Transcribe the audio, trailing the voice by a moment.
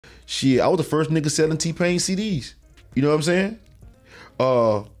Shit, I was the first nigga selling T-Pain CDs. You know what I'm saying?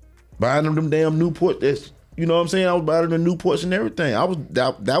 Buying them damn Newport. That's, you know what I'm saying? I was buying them the Newports and everything.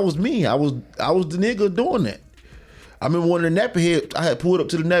 That was me. I was the nigga doing that. I remember one of the Nappy Head. I had pulled up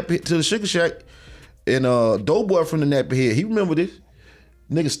to the Sugar Shack, and Doughboy from the Nappy Head. He remember this.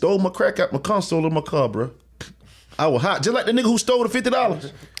 Nigga stole my crack out my console of my car, bro. I was hot, just like the nigga who stole the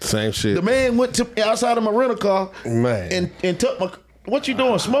 $50. Same shit. The man went to outside of my rental car, man, and took my. What you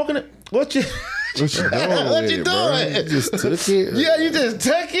doing? Smoking it? What you doing? What you doing? You just took it. Yeah, you just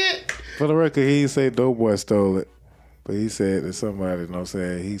took it. For the record, he didn't say Doughboy stole it, but he said that somebody, you know what I'm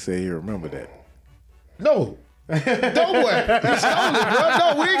saying, he said he remembered that. No. Doughboy, you stole it, bro.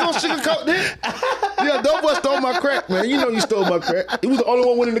 No, we ain't gonna sugarcoat this. Yeah, Doughboy stole my crack, man. You know you stole my crack. He was the only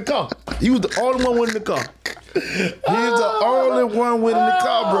one winning the car. He was the only one winning the car. He was the only one winning the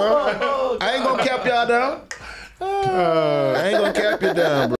car, bro. I ain't gonna cap y'all down. I ain't gonna cap you down, bro.